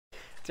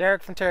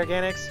Derek from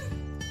Triancantonol.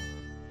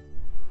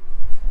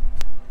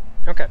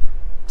 Okay,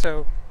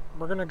 so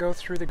we're going to go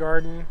through the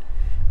garden,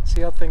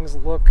 see how things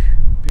look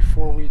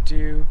before we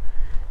do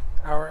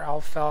our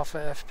Alfalfa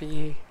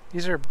FPE.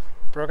 These are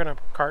broken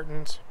up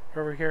cartons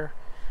over here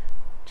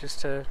just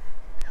to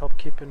help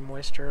keep in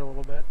moisture a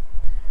little bit.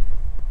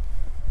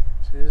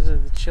 So these are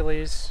the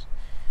chilies.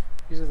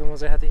 These are the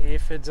ones that had the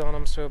aphids on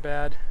them so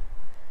bad.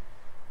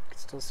 You can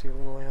still see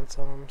little ants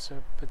on them.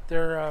 So, but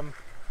they're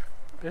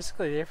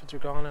basically the aphids are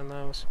gone in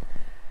those.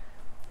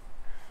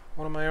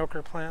 One of my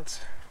okra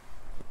plants.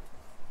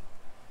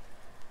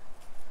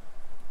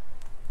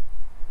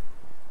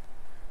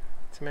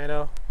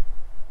 Tomato.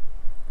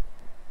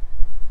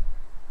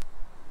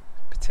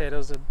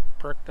 Potatoes that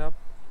perked up.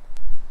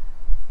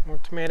 More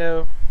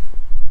tomato.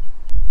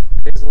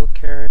 Basil,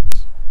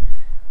 carrots.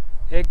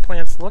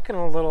 Eggplants looking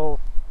a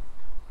little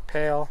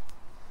pale.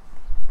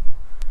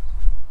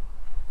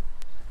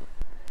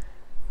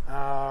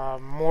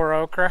 More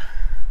okra.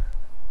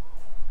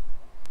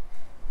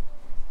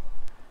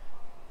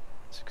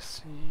 As you can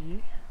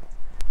see.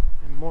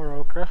 And more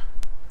okra.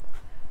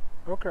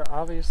 Okra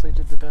obviously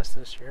did the best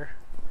this year.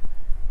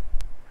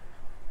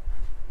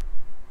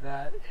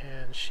 That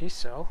and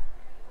shiso.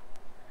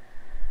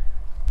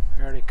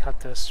 I already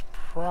cut this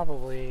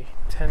probably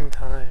 10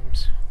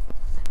 times.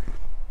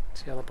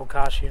 See all the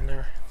bokashi in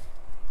there.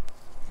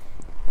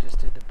 Just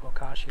did the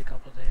bokashi a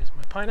couple of days.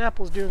 My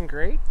pineapple's doing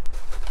great.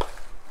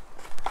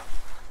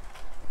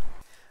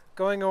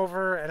 Going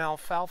over an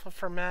alfalfa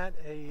ferment,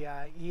 a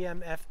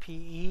EM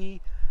FPE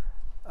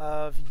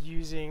of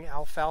using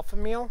alfalfa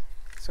meal.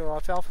 So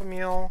alfalfa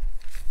meal,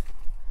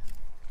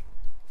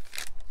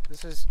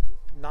 this is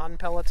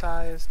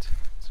non-pelletized,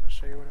 so I'll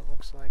show you what it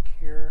looks like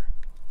here.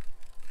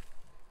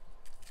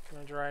 It's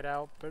going to dry it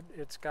out, but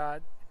it's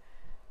got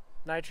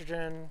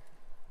nitrogen,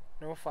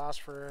 no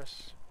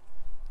phosphorus,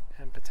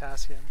 and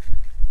potassium.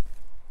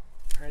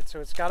 Alright,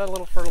 so it's got a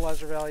little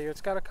fertilizer value.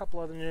 It's got a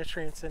couple other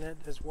nutrients in it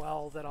as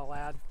well that I'll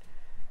add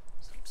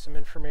some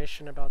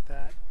information about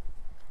that.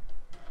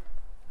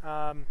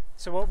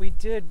 So what we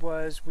did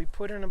was we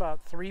put in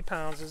about 3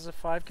 pounds. This is a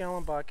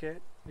 5-gallon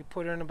bucket. We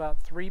put in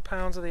about 3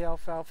 pounds of the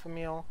alfalfa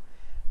meal,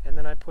 and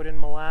then I put in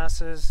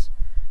molasses,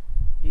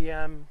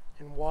 EM,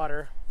 and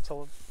water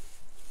until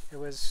it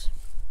was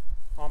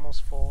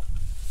almost full.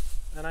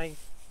 Then I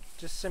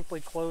just simply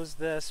closed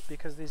this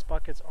because these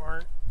buckets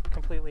aren't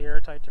completely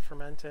airtight to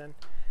ferment in.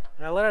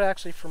 And I let it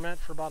actually ferment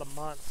for about a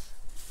month.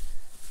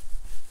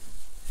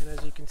 And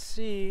as you can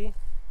see,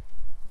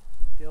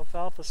 the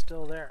alfalfa is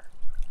still there.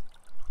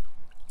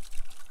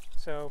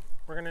 So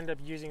we're going to end up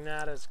using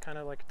that as kind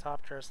of like a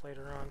top dress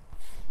later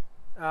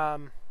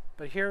on.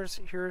 But here's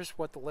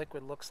what the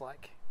liquid looks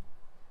like.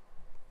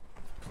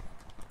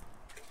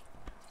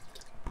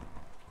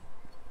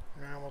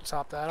 And we'll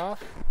top that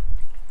off.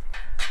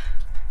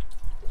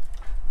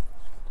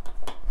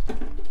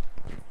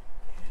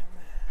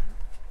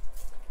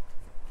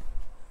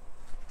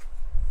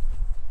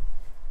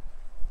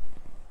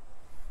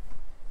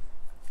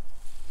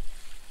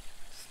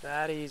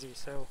 That easy.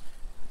 So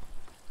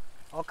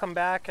I'll come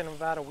back in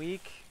about a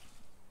week.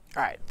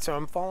 Alright, so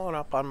I'm following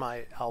up on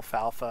my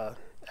alfalfa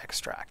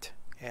extract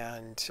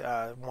and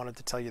wanted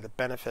to tell you the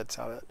benefits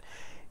of it.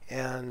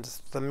 And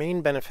the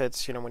main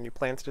benefits, you know, when you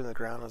plant it in the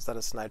ground is that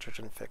it's a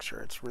nitrogen fixture.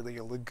 It's really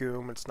a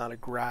legume, it's not a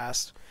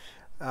grass.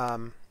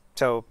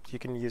 So you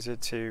can use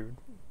it to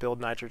build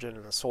nitrogen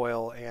in the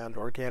soil and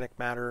organic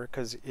matter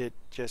because it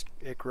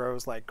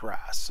grows like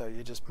grass. So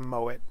you just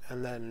mow it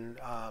and then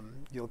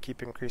you'll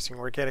keep increasing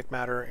organic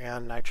matter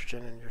and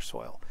nitrogen in your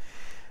soil.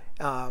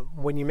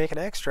 When you make an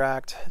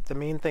extract, the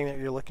main thing that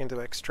you're looking to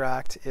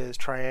extract is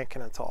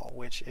Triancantonol,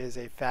 which is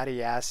a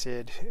fatty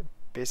acid,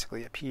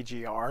 basically a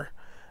PGR.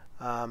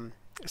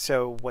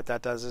 So what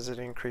that does is it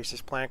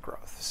increases plant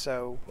growth.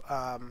 So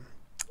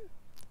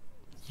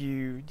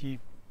you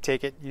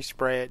take it, you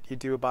spray it, you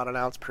do about 1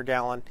 ounce per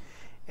gallon,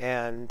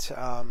 and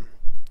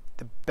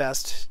the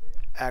best,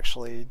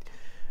 actually,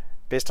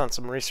 based on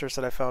some research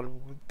that I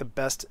found, the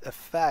best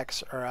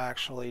effects are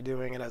actually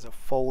doing it as a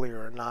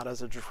foliar, not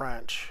as a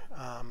drench.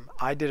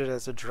 I did it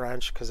as a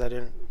drench because I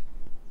didn't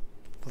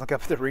look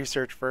up the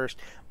research first,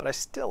 but I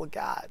still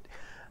got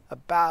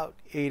about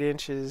 8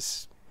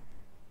 inches,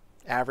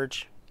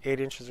 average 8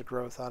 inches of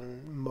growth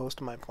on most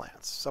of my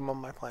plants. Some of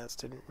my plants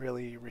didn't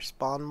really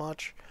respond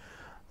much.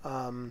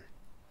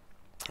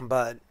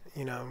 But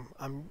you know,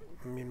 I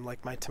mean,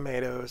 like my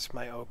tomatoes,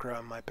 my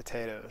okra, my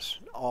potatoes,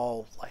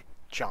 all like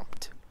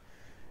jumped.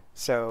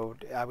 So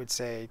I would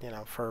say, you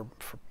know, for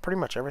pretty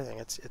much everything,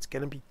 it's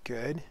going to be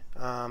good.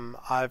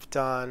 I've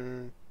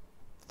done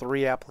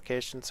 3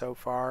 applications so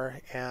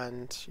far,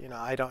 and you know,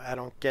 I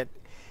don't get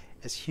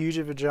as huge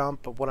of a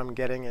jump, but what I'm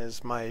getting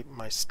is my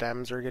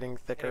stems are getting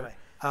thicker.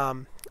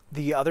 Anyway.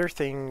 The other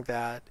thing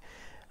that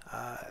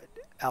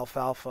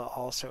alfalfa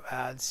also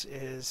adds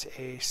is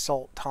a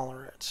salt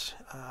tolerance,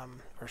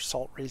 or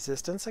salt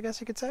resistance, I guess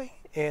you could say.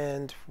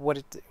 And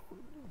what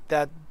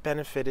that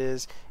benefit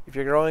is, if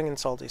you're growing in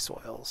salty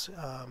soils,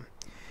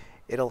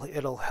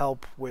 it'll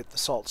help with the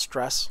salt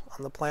stress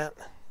on the plant.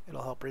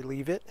 it'll help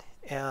relieve it.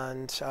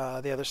 And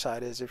the other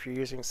side is if you're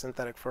using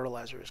synthetic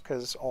fertilizers,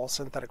 because all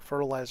synthetic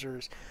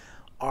fertilizers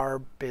are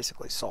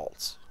basically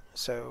salts.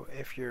 So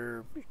if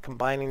you're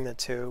combining the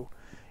two,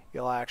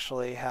 you'll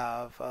actually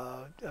have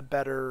a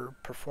better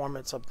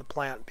performance of the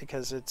plant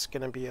because it's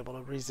going to be able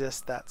to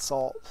resist that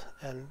salt.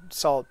 And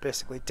salt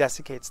basically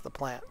desiccates the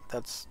plant.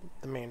 That's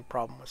the main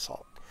problem with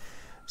salt.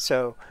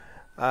 So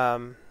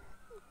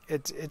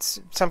it's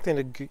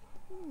something to,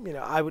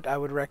 I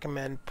would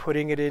recommend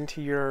putting it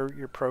into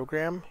your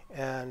program.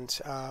 And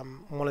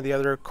one of the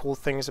other cool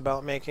things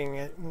about making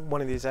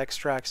one of these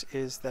extracts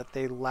is that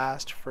they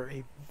last for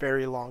a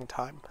very long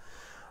time.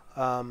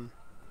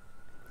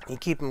 You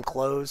keep them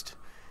closed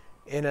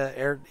in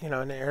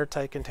an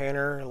airtight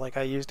container. Like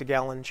I used a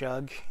gallon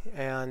jug,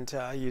 and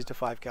I used a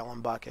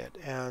 5-gallon bucket,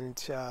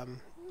 and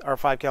our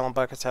 5-gallon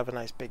buckets have a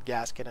nice big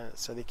gasket in it,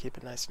 so they keep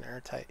it nice and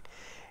airtight.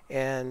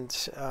 And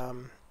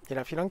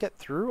if you don't get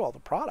through all the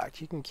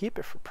product, you can keep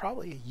it for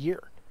probably a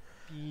year.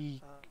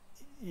 Be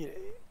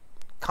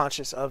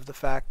conscious of the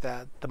fact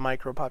that the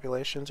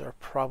micropopulations are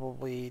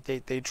probably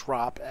they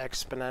drop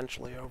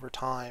exponentially over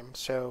time.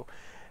 So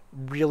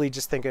really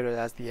just think of it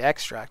as the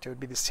extract. It would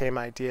be the same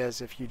idea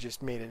as if you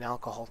just made an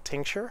alcohol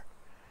tincture,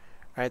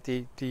 right?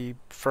 The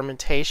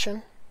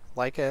fermentation,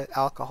 like an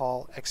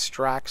alcohol,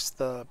 extracts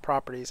the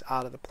properties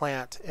out of the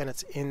plant, and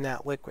it's in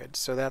that liquid,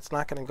 so that's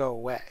not going to go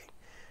away,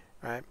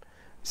 right?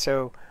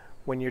 So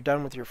when you're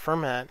done with your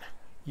ferment,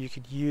 you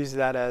could use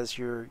that as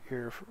your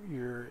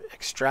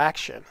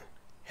extraction,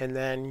 and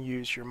then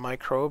use your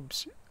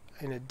microbes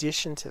in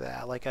addition to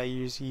that. Like I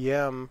use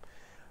EM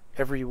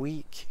every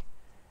week,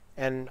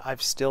 and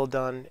I've still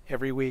done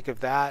every week of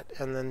that,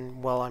 and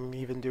then while I'm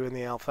even doing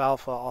the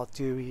alfalfa, I'll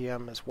do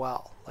EM as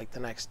well, like the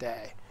next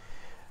day.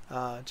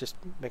 Just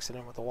mix it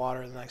in with the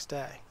water the next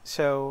day.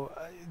 So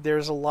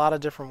there's a lot of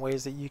different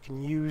ways that you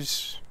can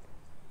use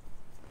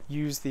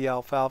the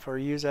alfalfa or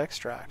use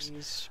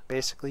extracts.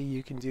 Basically,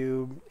 you can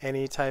do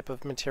any type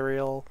of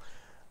material.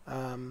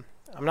 I'm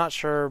not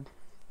sure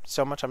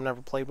so much. I've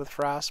never played with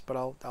frass, but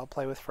I'll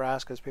play with frass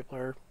because people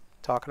are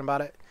talking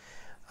about it.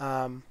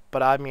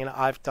 But I mean,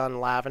 I've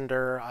done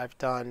lavender, I've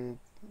done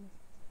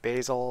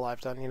basil, I've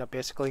done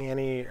basically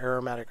any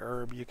aromatic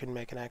herb you can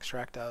make an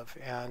extract of,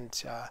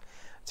 and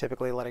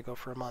typically let it go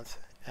for a month,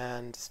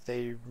 and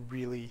they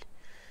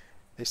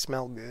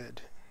smell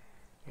good,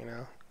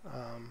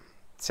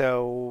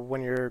 So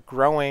when you're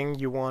growing,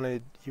 you want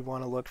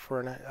to look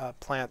for a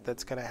plant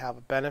that's going to have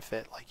a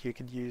benefit. Like you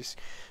could use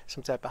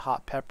some type of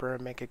hot pepper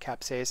and make a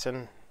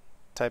capsaicin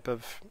type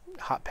of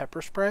hot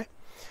pepper spray.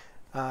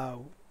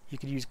 You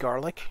could use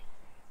garlic,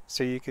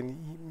 so you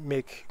can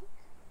make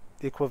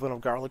the equivalent of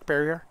garlic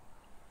barrier,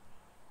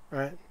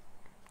 right?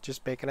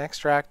 Just make an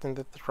extract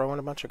and throw in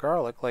a bunch of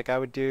garlic. Like I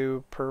would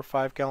do per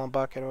 5-gallon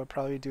bucket, I would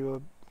probably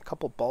do a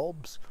couple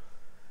bulbs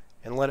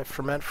and let it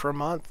ferment for a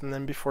month, and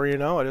then before you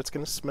know it, it's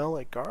going to smell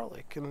like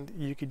garlic. And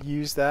you could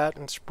use that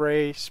and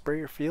spray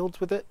your fields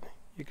with it.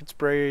 You could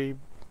spray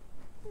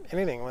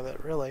anything with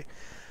it, really.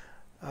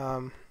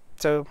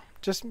 So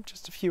just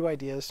a few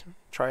ideas to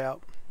try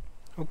out.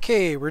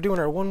 Okay, we're doing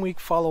our 1-week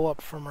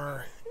follow-up from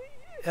our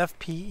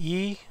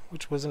FPE,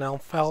 which was an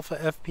Alfalfa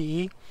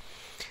FPE.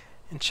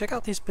 And check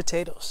out these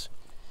potatoes.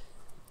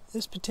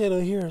 This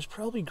potato here has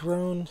probably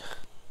grown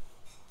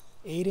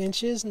 8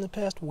 inches in the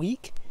past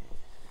week.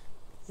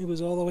 It was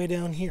all the way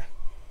down here.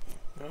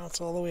 Now it's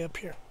all the way up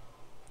here.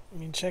 I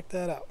mean, check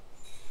that out.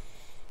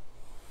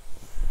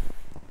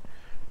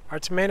 Our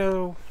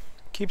tomato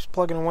keeps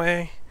plugging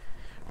away.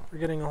 We're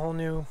getting a whole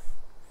new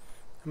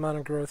amount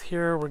of growth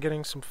here. We're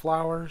getting some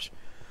flowers.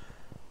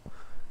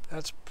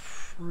 That's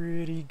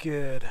pretty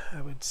good,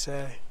 I would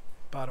say.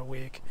 About a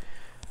week.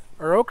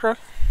 Our okra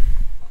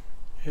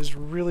is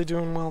really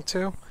doing well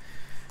too.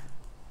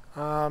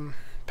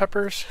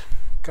 Peppers,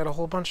 got a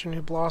whole bunch of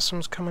new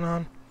blossoms coming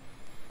on.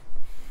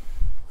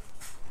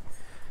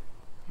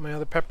 My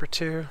other pepper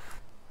too.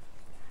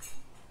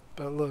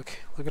 But look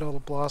at all the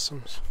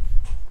blossoms.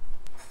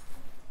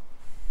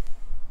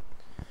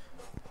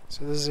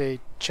 So this is a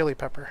chili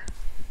pepper.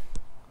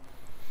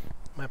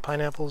 My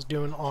pineapple's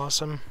doing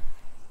awesome.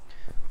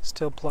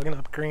 Still plugging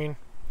up green.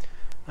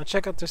 Now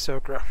check out this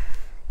okra.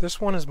 This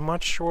one is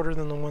much shorter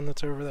than the one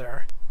that's over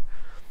there.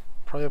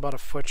 Probably about a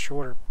foot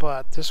shorter,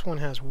 but this one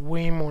has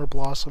way more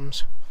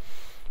blossoms,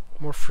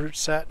 more fruit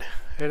set.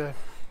 I had to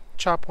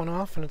chop one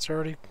off and it's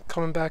already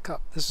coming back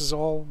up. This is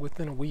all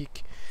within a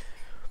week.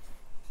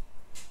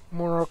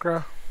 More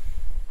okra.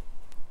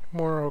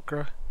 More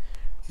okra.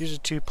 These are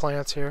 2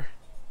 plants here.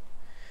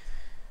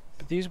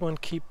 But these ones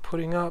keep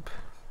putting up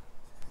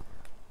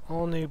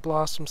all new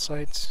blossom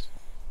sites.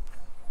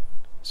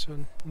 So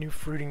new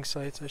fruiting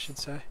sites, I should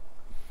say.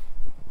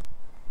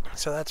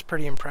 So that's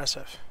pretty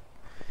impressive.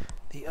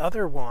 The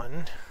other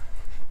one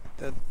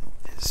that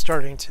is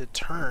starting to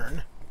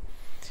turn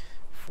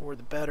for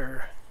the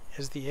better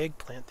is the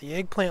eggplant. The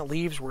eggplant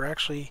leaves were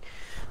actually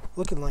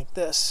looking like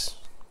this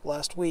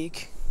last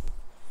week,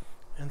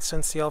 and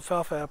since the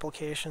alfalfa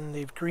application,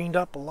 they've greened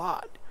up a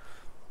lot,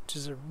 which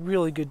is a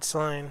really good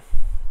sign.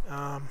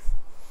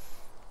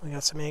 We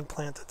got some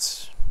eggplant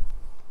that's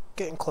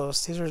getting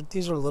close.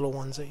 These are little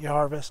ones that you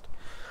harvest.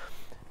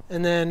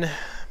 And then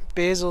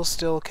basil's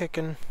still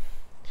kicking,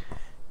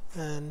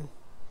 and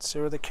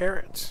so are the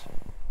carrots.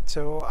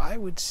 So I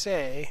would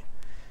say,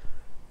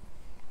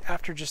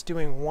 after just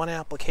doing one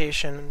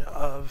application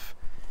of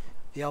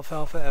the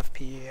Alfalfa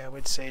FPE, I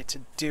would say to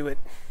do it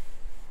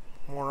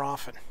more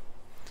often.